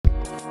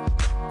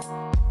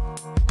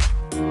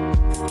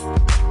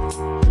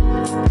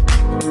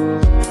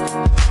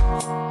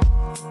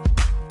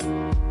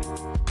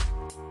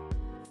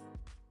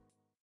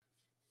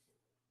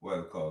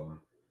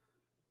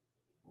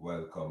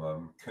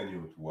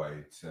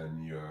White,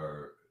 and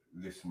you're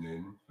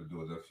listening. For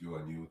those of you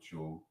on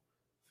YouTube,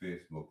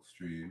 Facebook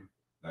stream,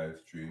 live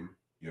stream,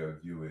 you're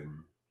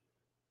viewing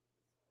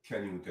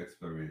Canute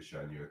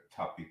Exploration, your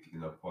topic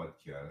in a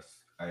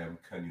podcast. I am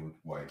Canute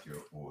White,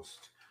 your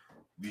host.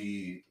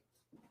 We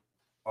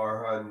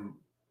are on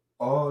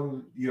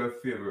all your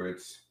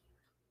favorite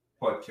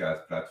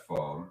podcast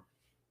platform,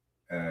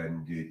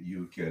 and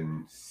you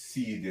can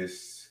see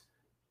this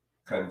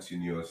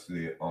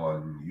continuously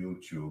on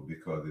YouTube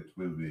because it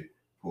will be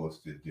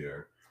posted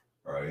there,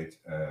 right?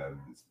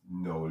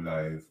 No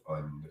live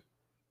on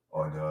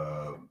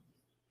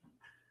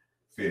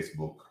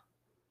Facebook,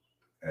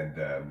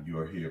 and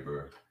you're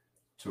able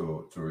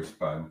to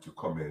respond, to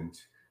comment,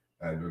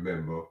 and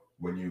remember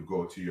when you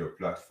go to your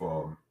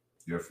platform,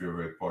 your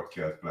favorite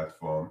podcast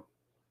platform,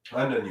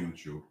 and on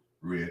YouTube,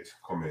 rate,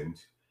 comment,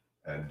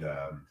 and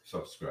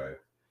subscribe.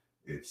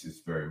 It's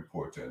very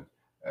important,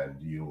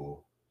 and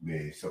you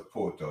may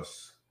support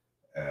us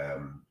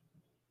um,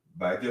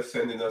 by just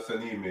sending us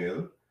an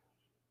email,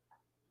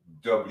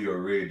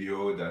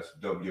 wradio, that's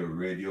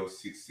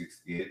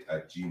wradio668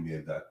 at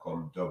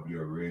gmail.com,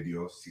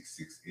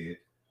 wradio668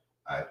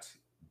 at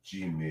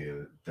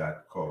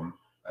gmail.com,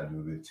 and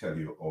we will tell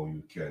you how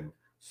you can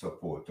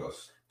support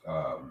us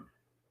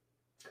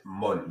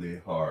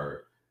monthly,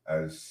 or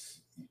as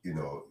you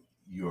know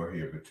you're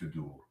able to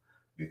do,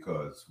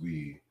 because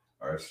we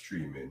are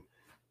streaming.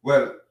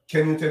 Well,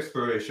 Canute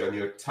Exploration,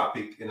 your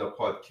topic in a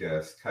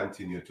podcast,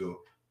 continue to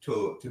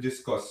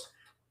discuss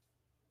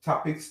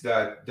topics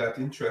that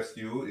interest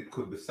you. It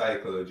could be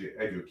psychology,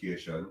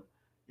 education,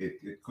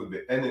 it could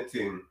be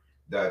anything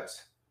that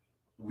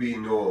we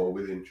know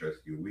will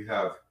interest you. We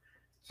have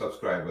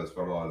subscribers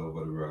from all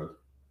over the world.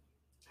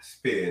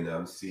 Spain,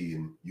 I'm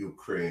seeing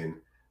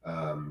Ukraine,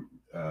 um,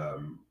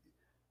 um,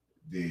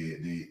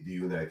 the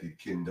United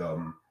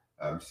Kingdom,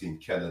 I'm seeing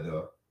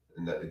Canada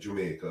and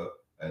Jamaica,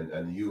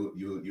 and you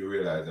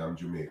realize I'm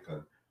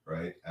Jamaican,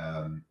 right?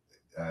 I'm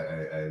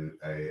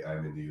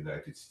in the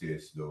United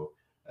States though.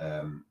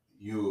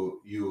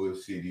 You will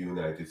see the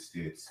United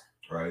States,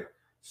 right?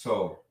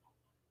 So,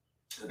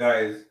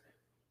 guys,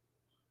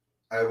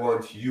 I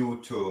want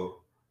you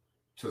to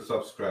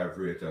subscribe,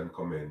 rate, and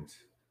comment.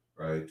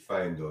 Right?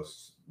 Find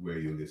us where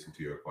you listen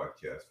to your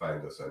podcast.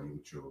 Find us on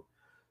YouTube.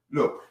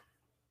 Look,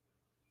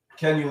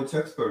 Canute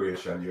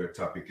Exploration, your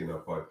topic in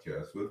our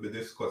podcast. We'll be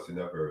discussing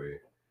a very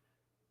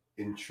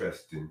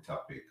interesting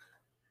topic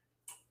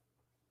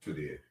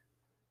today.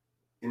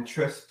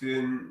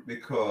 Interesting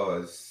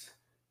because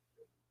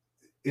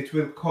it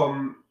will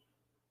come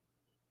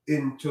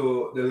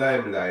into the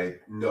limelight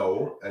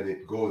now and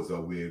it goes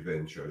away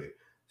eventually.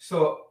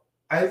 So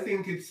I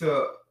think it's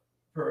a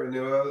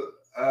perennial.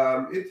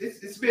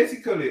 It's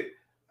basically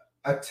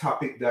a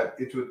topic that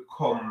it would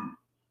come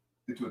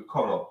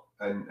up,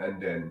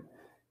 and then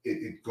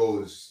it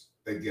goes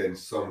again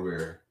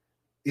somewhere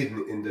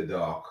in the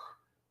dark,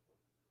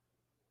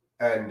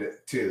 and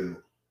till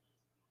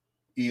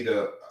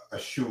either a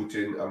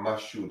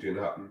mass shooting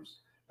happens,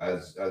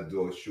 as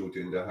those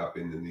shootings that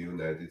happened in the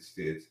United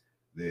States,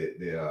 the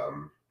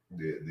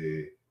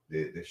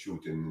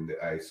shooting in the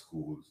high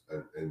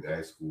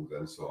schools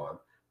and so on,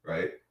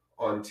 right?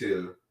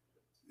 Until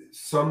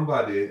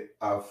somebody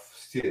of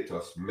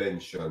status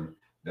mention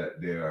that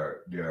they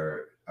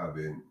are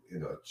having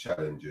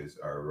challenges,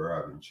 or we're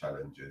having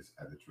challenges,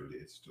 and it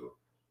relates to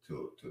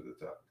the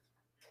topic.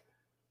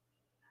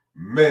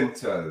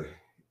 Mental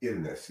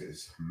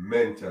illnesses,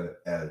 mental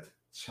health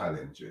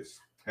challenges.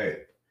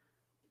 Hey,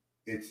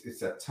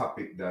 it's a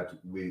topic that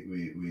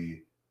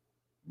we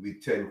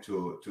tend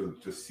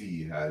to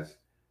see as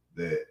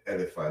the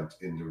elephant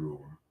in the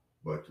room,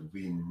 but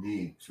we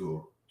need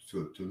to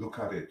look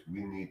at it.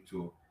 We need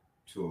to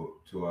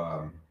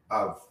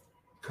have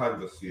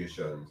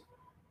conversations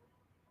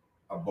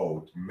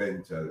about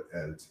mental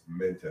health,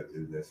 mental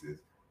illnesses,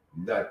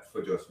 not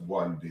for just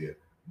one day,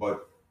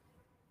 but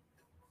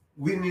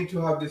we need to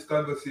have this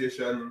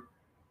conversation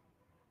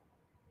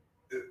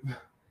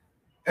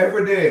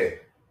every day,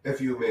 if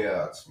you may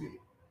ask me,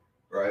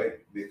 right?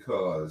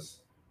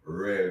 Because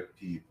real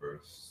people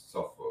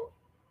suffer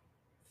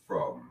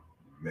from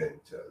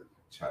mental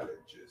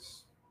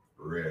challenges.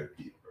 Real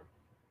people.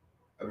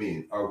 I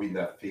mean, are we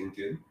not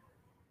thinking?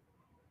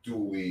 Do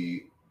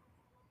we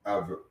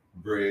have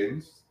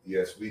brains?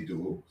 Yes, we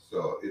do.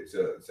 So it's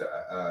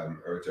a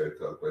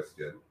rhetorical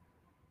question.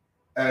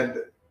 And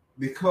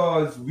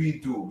because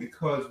we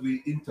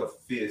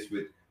interface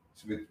with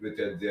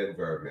the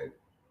environment,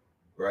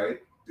 right?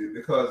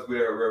 Because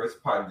we're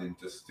responding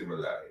to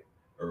stimuli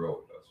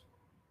around us,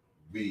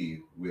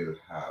 we will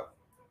have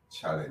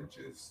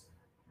challenges,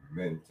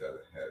 mental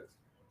health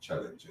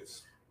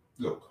challenges.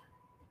 Look,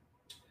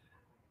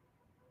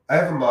 I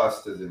have a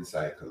master's in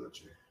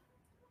psychology,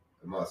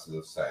 a master's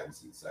of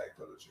science in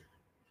psychology,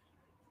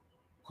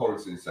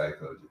 counseling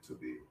psychology to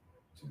be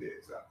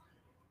exact.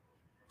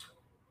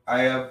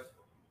 I have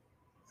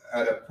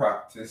had a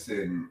practice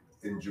in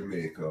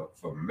Jamaica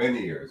for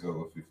many years,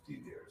 over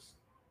 15 years.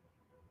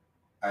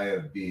 I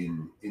have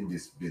been in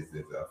this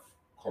business of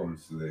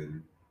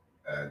counseling,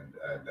 and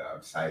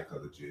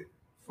psychology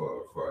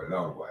for a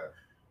long while.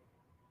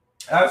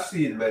 I've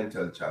seen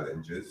mental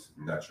challenges,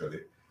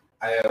 naturally.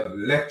 I have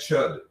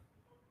lectured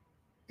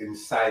in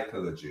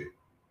psychology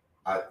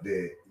at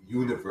the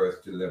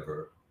university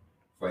level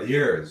for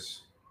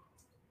years.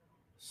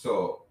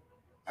 So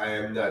I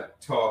am not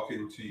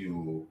talking to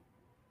you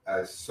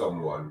as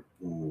someone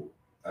who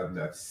have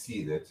not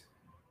seen it,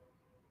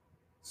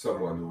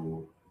 someone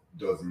who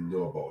doesn't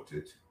know about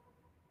it.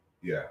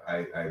 Yeah,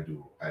 I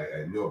do.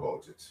 I know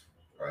about it,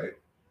 right?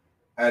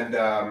 And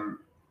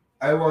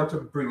I want to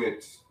bring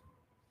it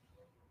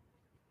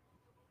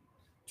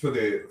to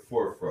the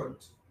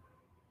forefront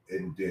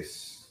in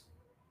this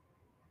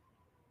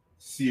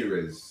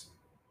series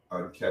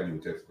on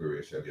Canute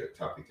exploration, your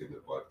topic in the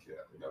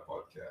podcast, in a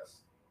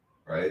podcast,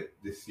 right?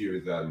 This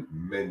series on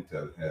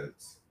mental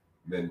health,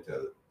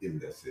 mental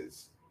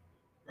illnesses,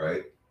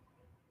 right?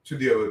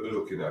 Today we'll be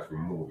looking at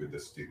removing the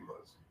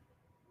stigmas.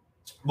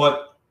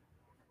 But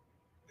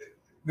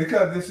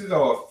because this is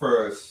our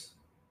first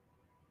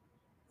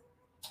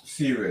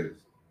series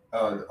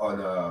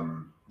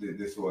on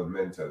this word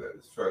mental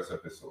health, first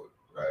episode,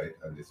 right?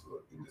 And this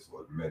word in this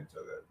word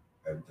mental health,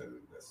 mental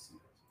illness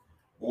series.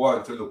 We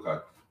want to look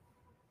at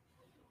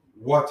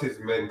what is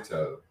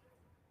mental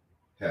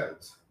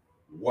health,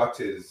 what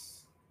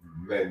is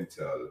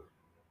mental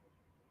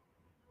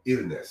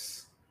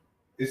illness.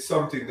 It's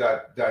something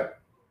that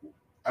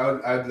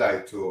I'd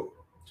like to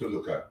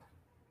look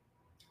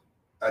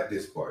at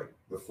this point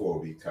before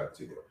we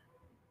continue.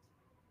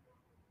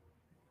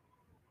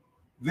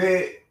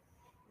 The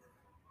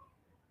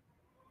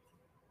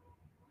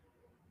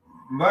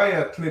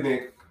Maya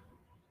Clinic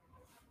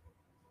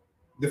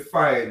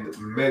define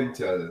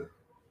mental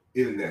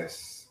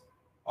illness,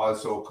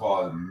 also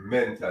called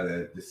mental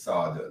health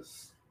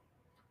disorders,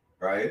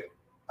 right?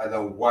 And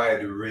a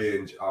wide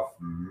range of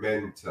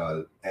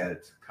mental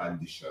health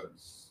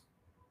conditions.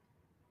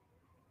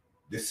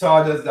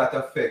 Disorders that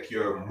affect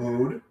your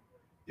mood,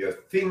 your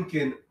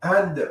thinking,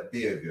 and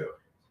behavior.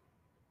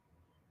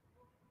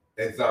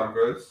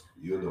 Examples,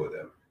 you know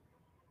them.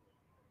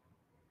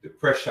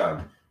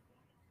 Depression,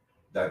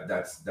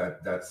 that's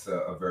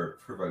a very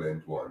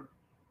prevalent one.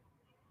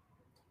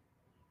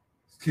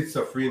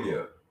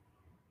 Schizophrenia.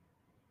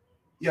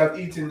 You have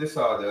eating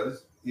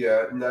disorders.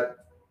 Yeah, not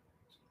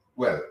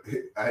well.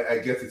 I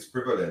guess it's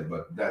prevalent,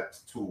 but not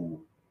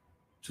too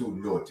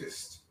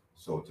noticed,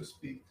 so to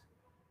speak,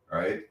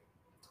 right?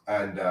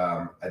 And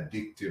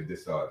addictive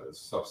disorders,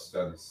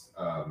 substance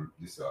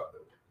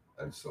disorder,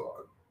 and so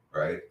on,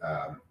 right?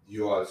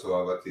 You also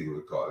have a thing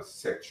we call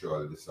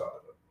sexual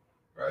disorder,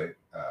 right?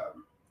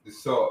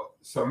 So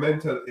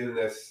mental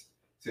illness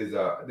is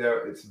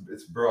there.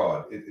 It's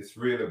broad. It's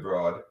really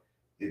broad.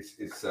 It's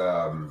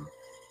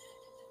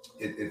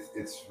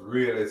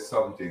really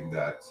something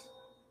that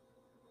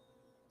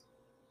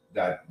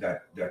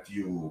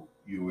you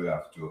will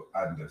have to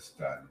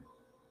understand.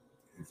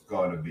 It's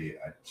going to be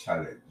a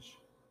challenge,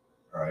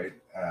 right?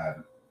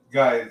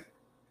 Guys,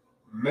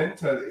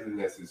 mental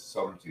illness is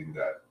something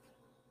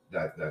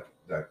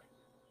that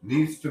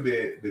needs to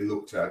be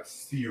looked at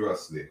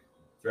seriously,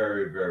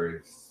 very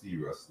very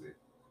seriously,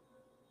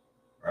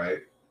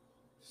 right?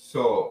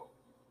 So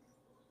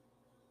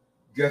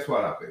guess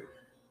what happened?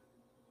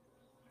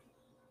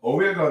 Oh,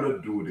 we're going to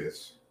do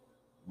this.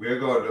 We're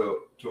going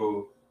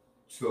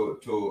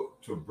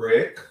to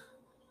break,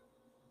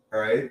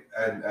 right,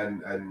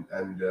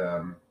 and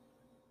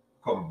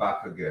come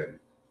back again,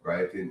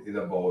 right, in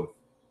about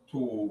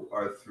 2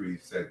 or 3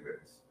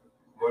 segments,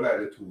 more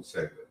likely 2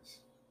 segments,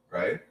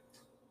 right?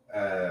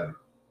 Um,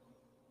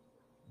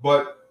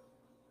 but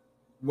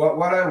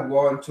what I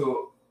want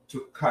to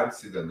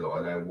consider now,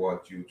 and I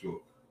want you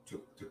to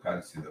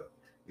consider,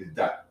 is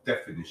that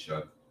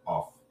definition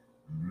of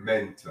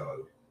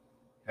mental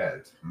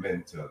health,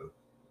 mental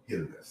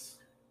illness.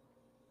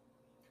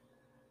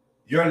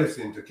 You're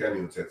listening to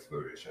Canute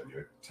Exploration,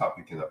 your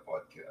topic in a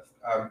podcast.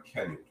 I'm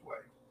Canute White.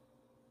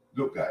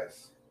 Look,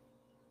 guys,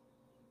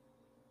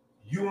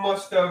 you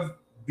must have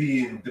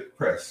been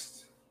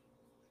depressed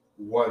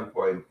one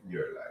point in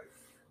your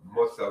life.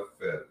 Must have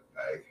felt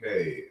like,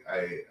 hey,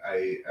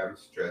 I am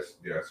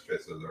stressed. There are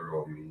stresses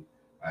around me.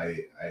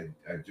 I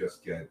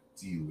just can't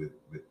deal with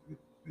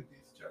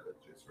these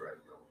challenges right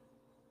now.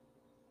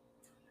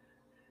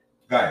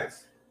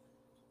 Guys,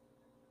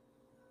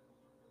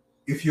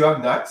 if you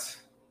have not,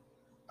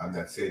 I'm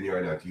not saying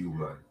you're not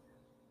human,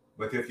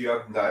 but if you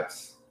have not,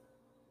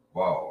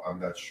 wow, I'm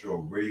not sure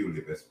where you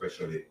live,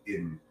 especially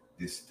in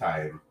this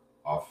time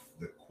of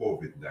the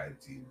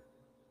COVID-19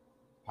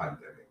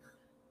 pandemic.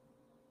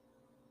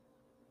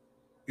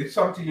 It's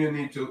something you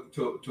need to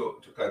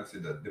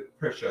consider.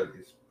 Depression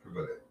is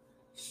prevalent,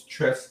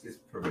 stress is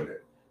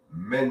prevalent,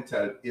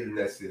 mental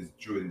illnesses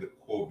during the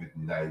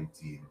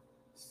COVID-19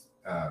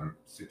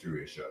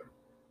 situation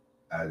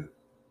has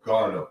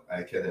gone up.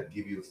 I cannot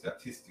give you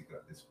statistics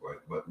at this point,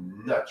 but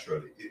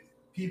naturally,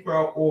 people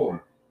are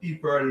home,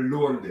 people are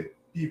lonely,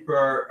 people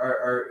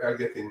are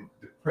getting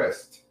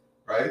depressed,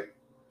 right?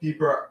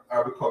 People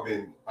are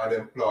becoming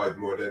unemployed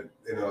more than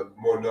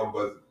more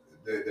numbers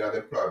the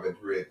unemployment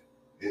rate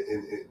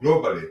in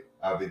globally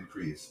have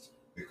increased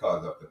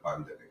because of the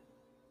pandemic,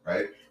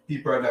 right?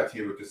 People are not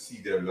able to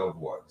see their loved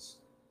ones,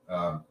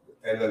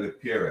 elderly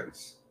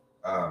parents,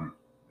 um,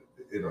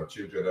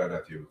 children are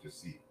not able to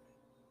see.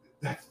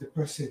 That's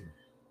depressing.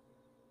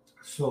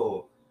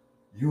 So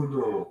you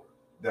know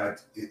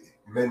that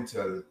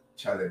mental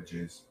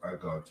challenges are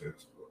going to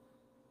explode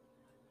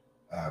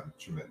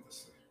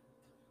tremendously.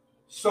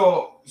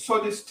 So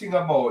this thing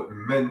about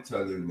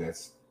mental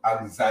illness,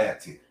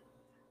 anxiety,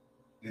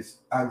 this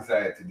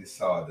anxiety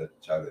disorder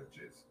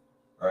challenges,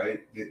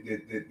 right?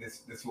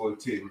 This whole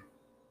thing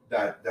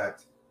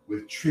that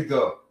will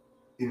trigger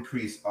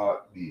increased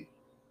heartbeat,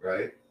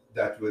 right?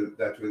 That will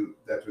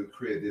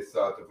create this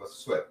sort of a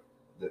sweat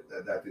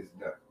that is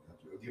not.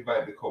 You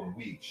might become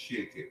weak,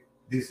 shaky,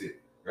 dizzy,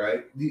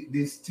 right?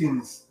 These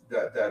things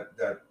that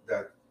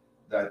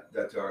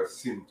are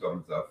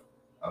symptoms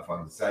of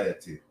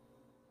anxiety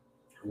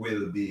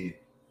will be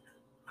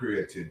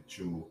created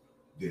through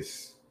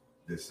this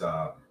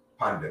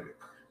pandemic.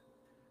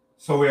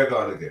 So we are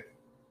going to get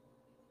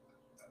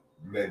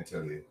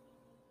mentally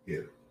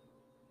ill.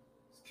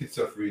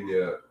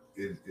 Schizophrenia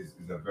is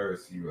a very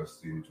serious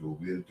thing too.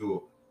 We'll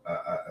do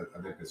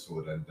an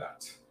episode on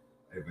that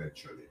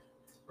eventually,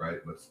 right?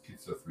 But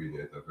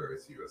schizophrenia is a very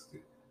serious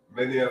thing.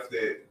 Many of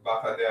the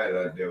back on the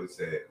island, they would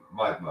say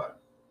madman.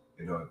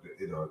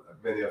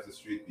 Many of the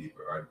street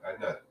people are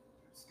not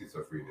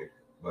schizophrenic,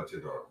 but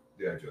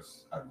they are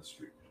just on the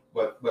street.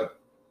 But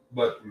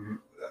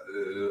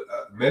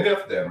many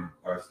of them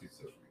are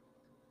schizophrenic,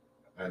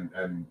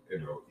 and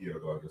you're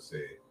going to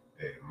say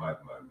a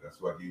madman. That's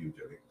what you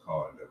usually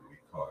call them. We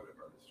call them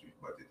on the street,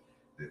 but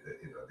they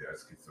are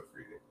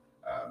schizophrenic,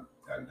 and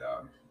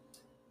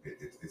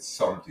it's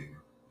something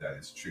that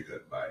is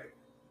triggered by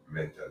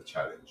mental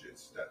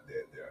challenges that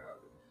they're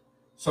having.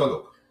 So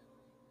look,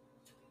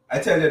 I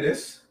tell you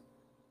this: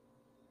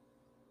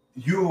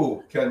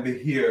 you can be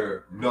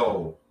here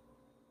now,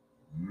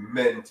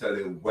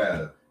 mentally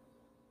well,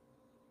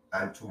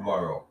 and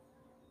tomorrow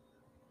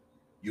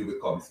you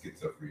become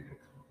schizophrenic.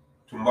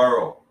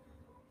 Tomorrow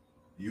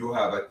you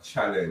have a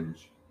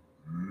challenge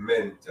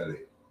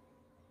mentally,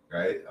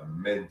 right? A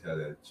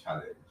mental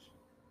challenge.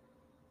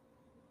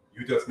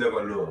 You just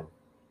never know.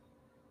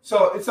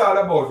 So it's all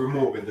about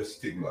removing the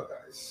stigma,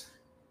 guys.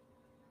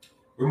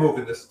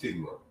 Removing the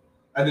stigma.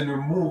 And in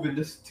removing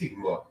the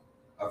stigma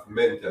of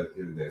mental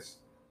illness,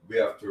 we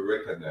have to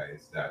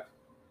recognize that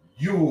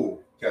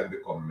you can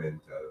become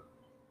mentally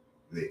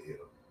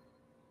ill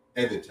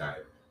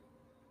anytime,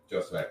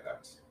 just like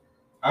that.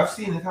 I've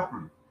seen it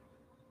happen.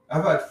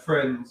 I've had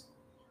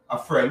a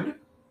friend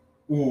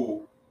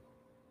who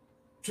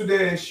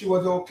today she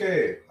was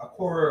okay, a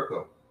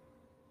co-worker.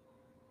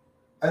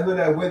 And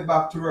when I went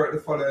back to work the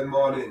following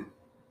morning,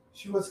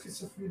 she was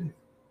schizophrenic.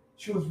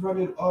 She was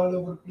running all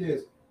over the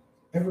place.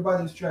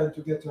 Everybody's trying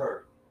to get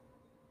her.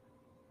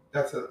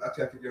 That's a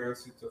category of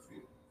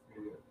schizophrenia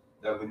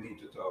that we need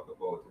to talk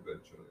about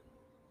eventually,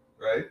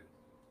 right?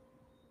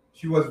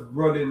 She was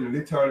running,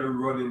 literally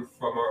running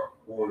from her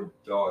own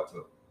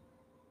daughter.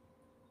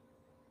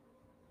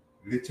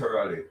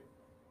 Literally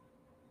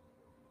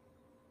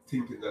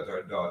thinking that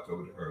her daughter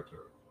would hurt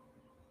her.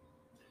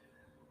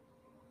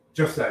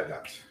 Just like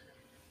that.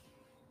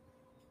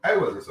 I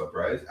wasn't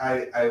surprised.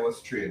 I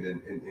was trained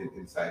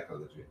in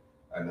psychology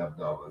and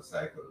abnormal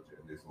psychology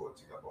and this whole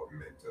thing about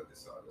mental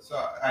disorder. So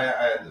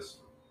I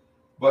understood.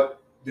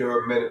 But there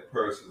were many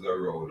persons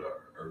around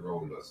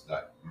us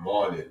that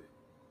morning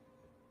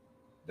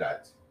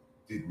that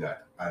did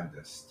not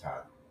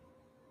understand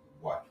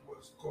what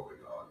was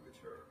going on with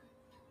her.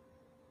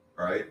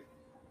 Right?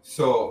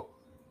 So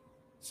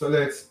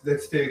let's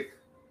take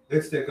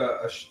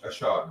a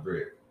short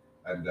break,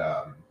 and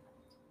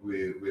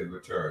we'll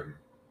return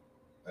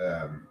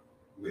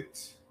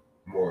with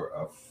more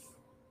of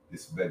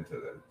this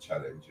mental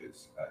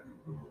challenges and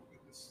removing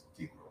the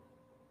stigma.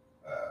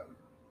 Um,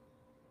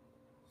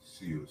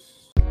 see you